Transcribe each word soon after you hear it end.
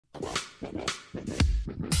Hello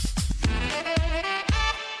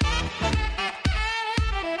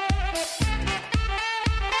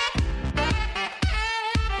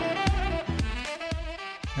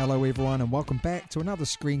everyone and welcome back to another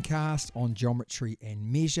screencast on geometry and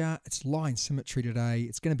measure. It's line symmetry today.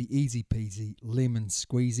 It's going to be easy peasy, lemon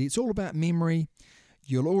squeezy. It's all about memory.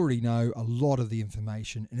 You'll already know a lot of the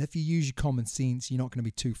information, and if you use your common sense, you're not going to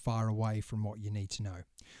be too far away from what you need to know.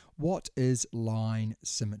 What is line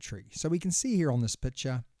symmetry? So we can see here on this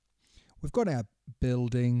picture, we've got our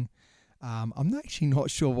building. I'm actually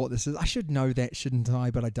not sure what this is. I should know that, shouldn't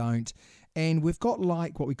I? But I don't. And we've got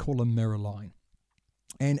like what we call a mirror line.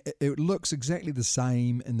 And it looks exactly the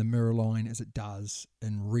same in the mirror line as it does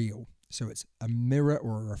in real. So it's a mirror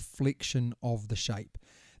or a reflection of the shape.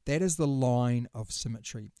 That is the line of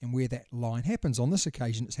symmetry. And where that line happens, on this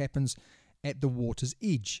occasion, it happens at the water's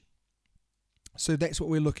edge. So that's what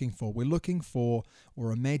we're looking for. We're looking for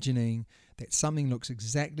or imagining that something looks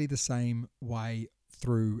exactly the same way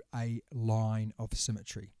through a line of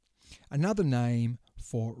symmetry. Another name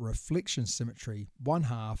for reflection symmetry, one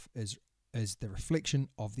half is the reflection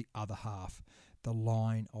of the other half, the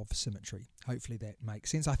line of symmetry. Hopefully that makes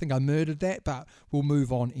sense. I think I murdered that, but we'll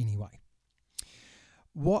move on anyway.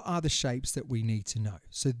 What are the shapes that we need to know?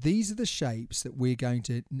 So these are the shapes that we're going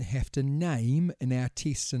to have to name in our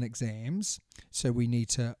tests and exams. So we need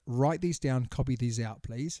to write these down, copy these out,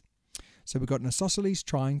 please. So we've got an isosceles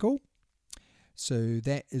triangle. So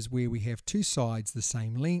that is where we have two sides the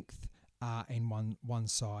same length and one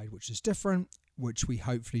side which is different, which we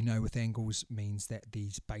hopefully know with angles means that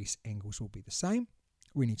these base angles will be the same.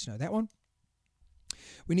 We need to know that one.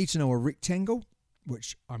 We need to know a rectangle,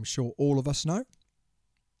 which I'm sure all of us know.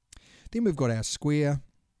 Then we've got our square.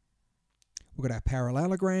 We've got our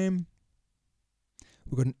parallelogram.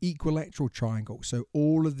 We've got an equilateral triangle. So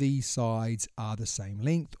all of these sides are the same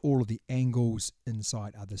length. All of the angles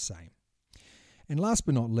inside are the same. And last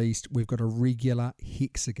but not least, we've got a regular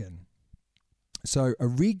hexagon. So a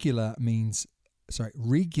regular means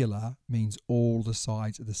all the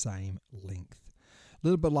sides are the same length. A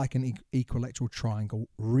little bit like an equilateral triangle,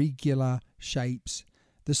 regular shapes.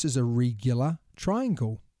 This is a regular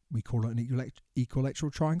triangle. We call it an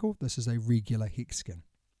equilateral triangle. This is a regular hexagon.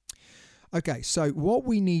 Okay, so what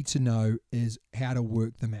we need to know is how to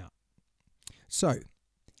work them out. So,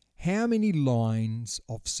 how many lines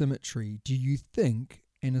of symmetry do you think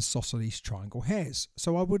an isosceles triangle has?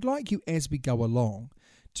 So I would like you, as we go along,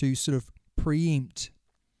 to sort of preempt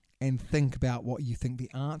and think about what you think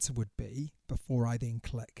the answer would be before I then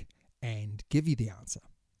click and give you the answer.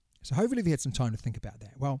 So hopefully you've had some time to think about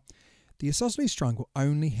that. Well, the isosceles triangle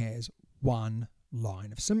only has one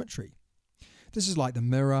line of symmetry. This is like the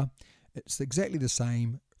mirror. It's exactly the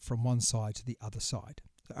same from one side to the other side.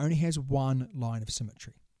 It only has one line of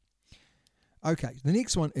symmetry. Okay, the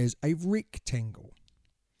next one is a rectangle.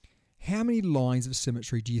 How many lines of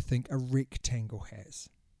symmetry do you think a rectangle has?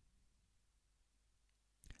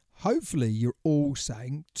 Hopefully you're all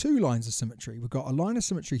saying two lines of symmetry. We've got a line of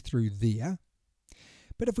symmetry through there,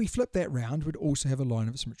 but if we flip that round, we'd also have a line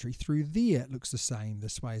of symmetry through there. It looks the same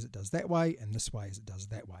this way as it does that way, and this way as it does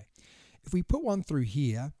that way. If we put one through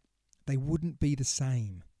here, they wouldn't be the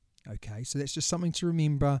same. Okay, so that's just something to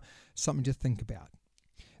remember, something to think about.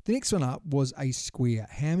 The next one up was a square.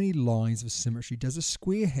 How many lines of symmetry does a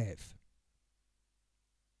square have?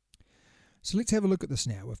 So let's have a look at this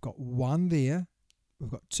now. We've got one there.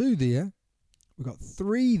 We've got two there, we've got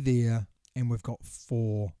three there, and we've got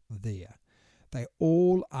four there. They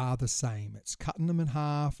all are the same. It's cutting them in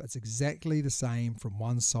half. It's exactly the same from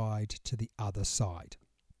one side to the other side.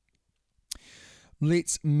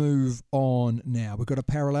 Let's move on now. We've got a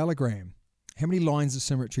parallelogram. How many lines of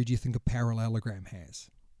symmetry do you think a parallelogram has?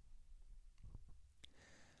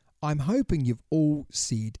 I'm hoping you've all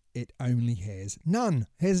said it only has none.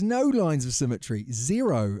 Has no lines of symmetry.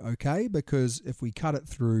 Zero, okay? Because if we cut it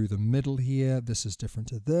through the middle here, this is different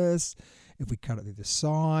to this. If we cut it through the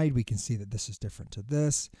side, we can see that this is different to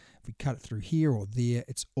this. If we cut it through here or there,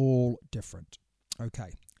 it's all different.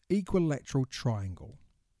 Okay, equilateral triangle.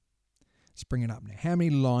 Let's bring it up now. How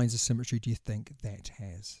many lines of symmetry do you think that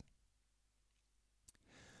has?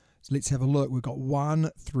 So let's have a look. We've got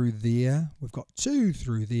one through there, we've got two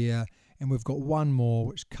through there, and we've got one more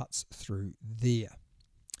which cuts through there.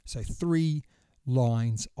 So three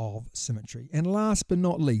lines of symmetry. And last but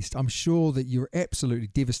not least, I'm sure that you're absolutely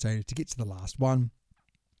devastated to get to the last one.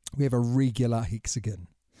 We have a regular hexagon.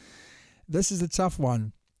 This is a tough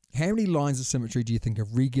one. How many lines of symmetry do you think a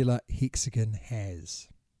regular hexagon has?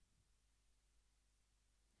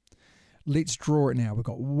 Let's draw it now. We've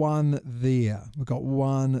got one there. We've got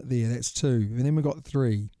one there. That's two. And then we've got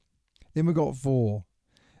three. then we've got 4,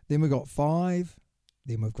 then we've got 5,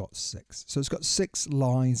 then we've got 6. So it's got 6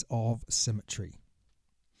 lines of symmetry.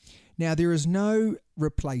 Now there is no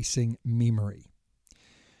replacing memory.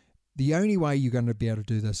 The only way you're going to be able to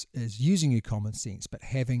do this is using your common sense, but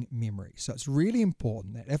having memory. So it's really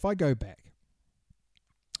important that if I go back,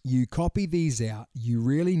 you copy these out, you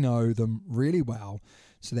really know them really well,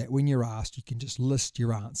 so that when you're asked, you can just list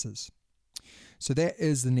your answers. So that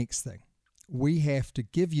is the next thing. We have to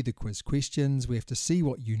give you the quiz questions. We have to see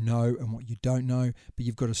what you know and what you don't know, but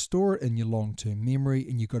you've got to store it in your long-term memory,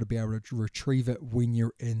 and you've got to be able to retrieve it when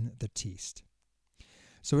you're in the test.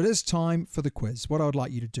 So it is time for the quiz. What I would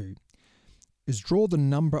like you to do is draw the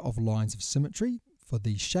number of lines of symmetry for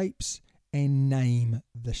these shapes and name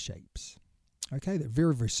the shapes. Okay, they're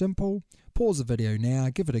very, very simple. Pause the video now,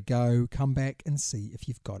 give it a go, come back and see if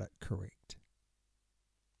you've got it correct.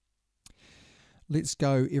 Let's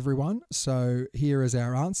go, everyone. So here is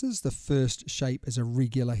our answers. The first shape is a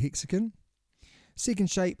regular hexagon. Second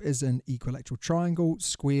shape is an equilateral triangle,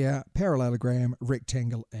 square, parallelogram,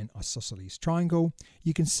 rectangle, and isosceles triangle.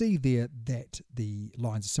 You can see there that the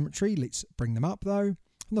lines of symmetry, let's bring them up though.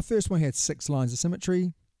 And the first one had 6 lines of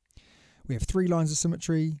symmetry. We have 3 lines of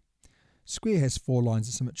symmetry. Square has 4 lines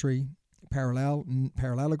of symmetry.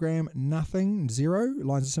 Parallelogram, nothing, 0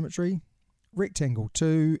 lines of symmetry. Rectangle,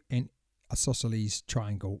 2, and isosceles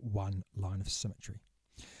triangle, 1 line of symmetry.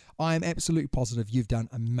 I am absolutely positive you've done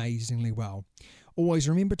amazingly well. Always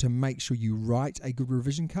remember to make sure you write a good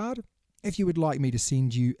revision card. If you would like me to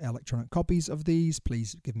send you electronic copies of these,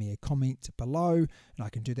 please give me a comment below and I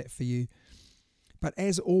can do that for you. But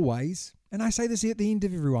as always, and I say this at the end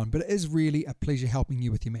of everyone, but it is really a pleasure helping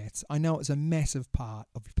you with your maths. I know it's a massive part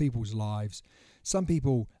of people's lives. Some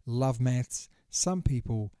people love maths, some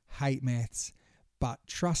people hate maths, but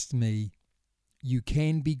trust me, you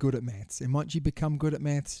can be good at maths. And once you become good at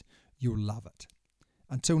maths, you'll love it.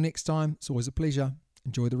 Until next time, it's always a pleasure.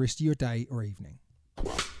 Enjoy the rest of your day or evening.